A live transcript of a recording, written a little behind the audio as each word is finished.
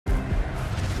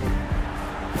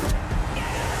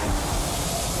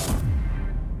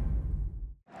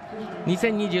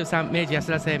2023明治安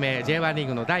田生命 J1 リー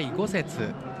グの第5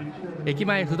節、駅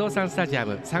前不動産スタジア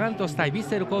ムサガン鳥栖対ヴィッ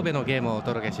セル神戸のゲームをお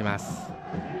届けします。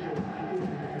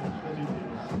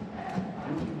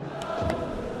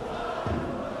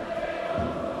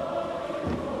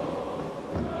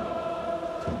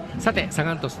さてサ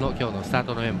ガン鳥栖の今日のスター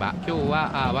トのメンバー、今日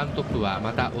はワントップは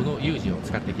また小野裕二を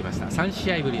使ってきました。3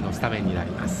試合ぶりのスタメンにな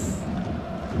ります。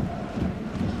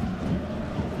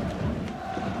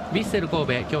ヴィッセル神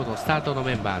戸、今日のスタートの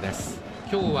メンバーです。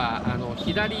今日は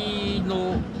左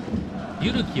の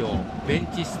ゆるきをベン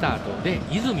チスタートで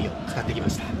泉を使ってきま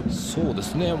した。そうで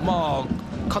すね、まあ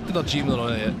勝ってたチームな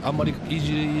のであんまりい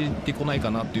じってこない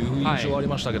かなという印象はあり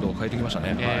ましたけど、変えてきました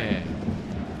ね。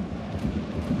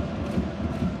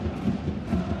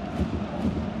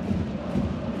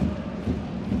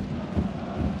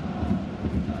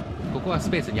ここはス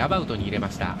ペースにアバウトに入れま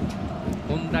した。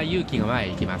本田裕樹が前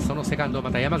へ行きます。そのセカンドを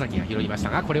また山崎が拾いました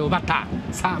が、これを奪った。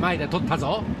さあ前で取った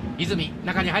ぞ。泉、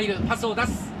中に入る、パスを出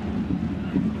す。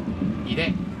井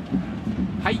出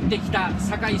入ってきた。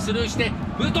酒井スルーして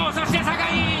武藤、そして酒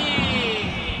井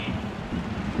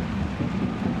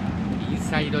イン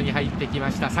サイドに入ってき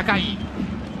ました酒井。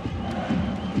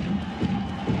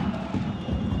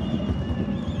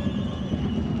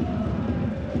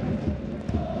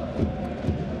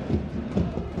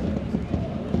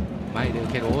前で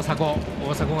受ける大迫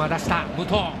が出した。武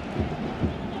藤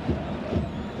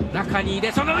中に入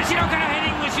れ、その後ろからヘ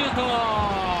ディングシュート。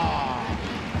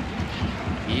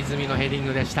泉のヘディン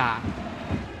グでした。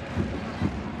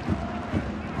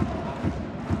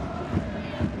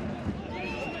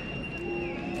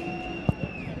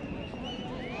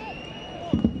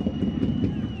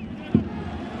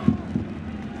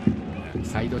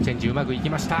サイドチェンジうまくいき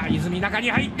ました。泉中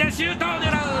に入ってシュートを狙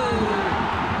う。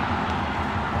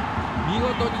見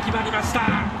事に決まりました。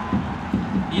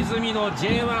泉の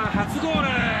J1 初ゴール、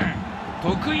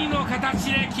得意の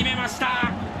形で決めまし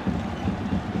た。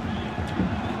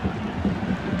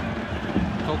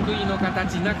得意の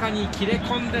形、中に切れ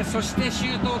込んで、そしてシ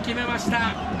ュートを決めまし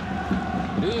た。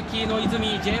ルーキーの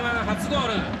泉 J1 初ゴー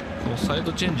ル。このサイ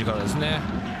ドチェンジからですね、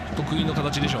得意の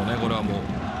形でしょうね。これはもう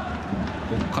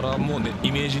ここからもうね、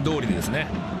イメージ通りでですね。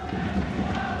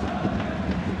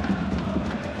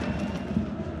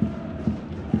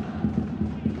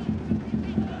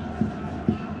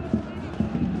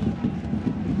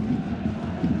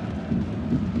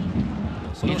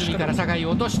泉から酒井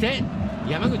を落として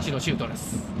山口のシュートで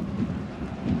す。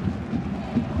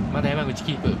まだ山口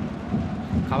キープ。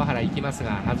川原行きます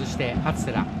が外して初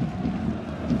瀬良、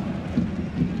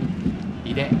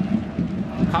井出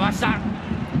かわした。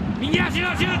右足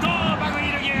のシュート、バグ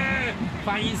イルギューフ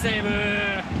ァインセーブ。こ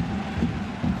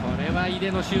れは井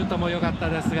出のシュートも良かった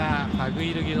ですが、バグ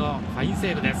イルギュのファインセ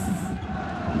ーブです。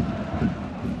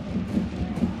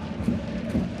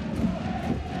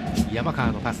山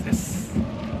川のパスです。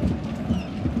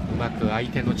うまく相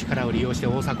手の力を利用して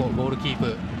大迫ボールキー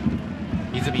プ。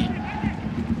泉入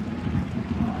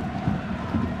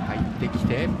ってき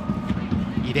て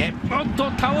井出、おっ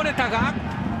と倒れたが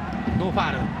ノーファ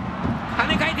ール。跳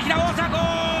ね返ってきた大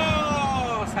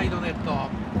迫、サイドネット。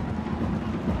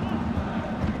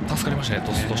助かりましたね、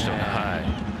鳥栖としてはね。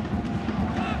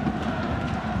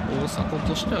大迫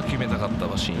としては決めたかっ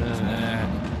たシーンです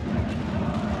ね。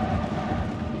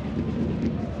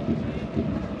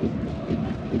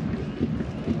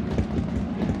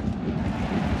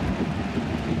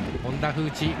本田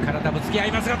風知、体ぶつけ合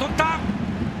いますが取った。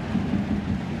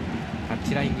タッ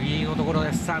チラインギリギリのところ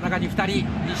です。さあ中に2人、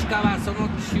西川、その中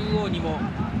央にも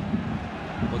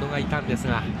小野がいたんです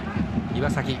が岩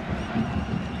崎、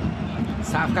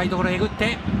さあ深いところへえぐっ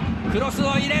てクロスを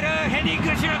入れる、ヘディン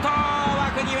グシュート、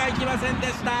枠には行きませんで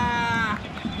した。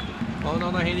小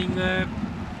野のヘディング。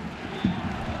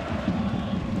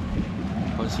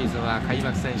今シーズンは開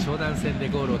幕戦湘南戦で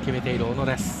ゴールを決めている小野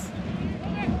です。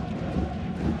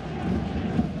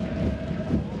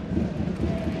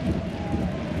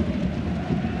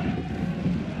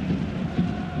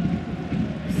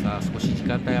少し時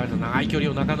間帯あると長い距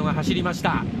離を中野が走りまし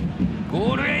た。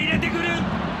ゴールへ入れてくる。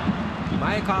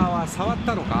前川は触っ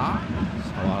たのか、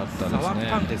触っ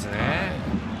たんですね。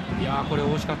いやー、これ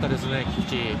惜しかったですね。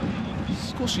菊池、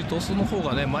少し鳥栖の方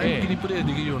がね、前向きにプレー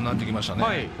できるようになってきました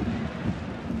ね。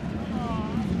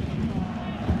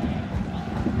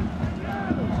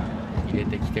入れ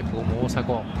てきて、ここも大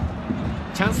迫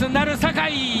チャンスになる。酒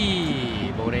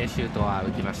井ボレーシュートは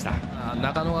浮きました。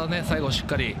中野がね、最後しっ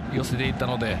かり寄せていった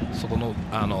ので、そこの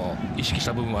意識し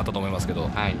た部分はあったと思いますけど、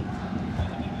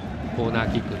コーナ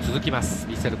ーキック続きます。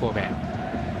ヴィッセル神戸、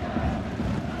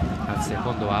初戦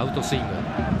今度はアウトスイング。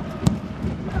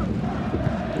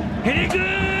ヘディング、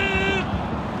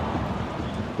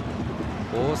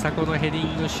大迫のヘデ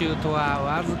ィングシュートは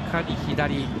わずかに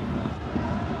左。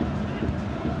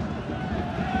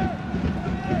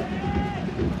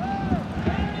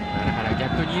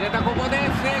逆に入れた、ここで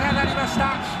笛が鳴りまし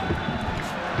た。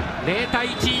0対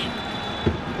1、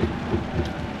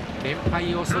連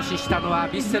敗を阻止したのは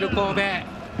ヴィッセル神戸。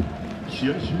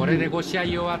これで5試合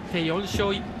終わって4勝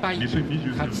1敗、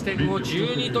勝ち点を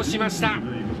12としました。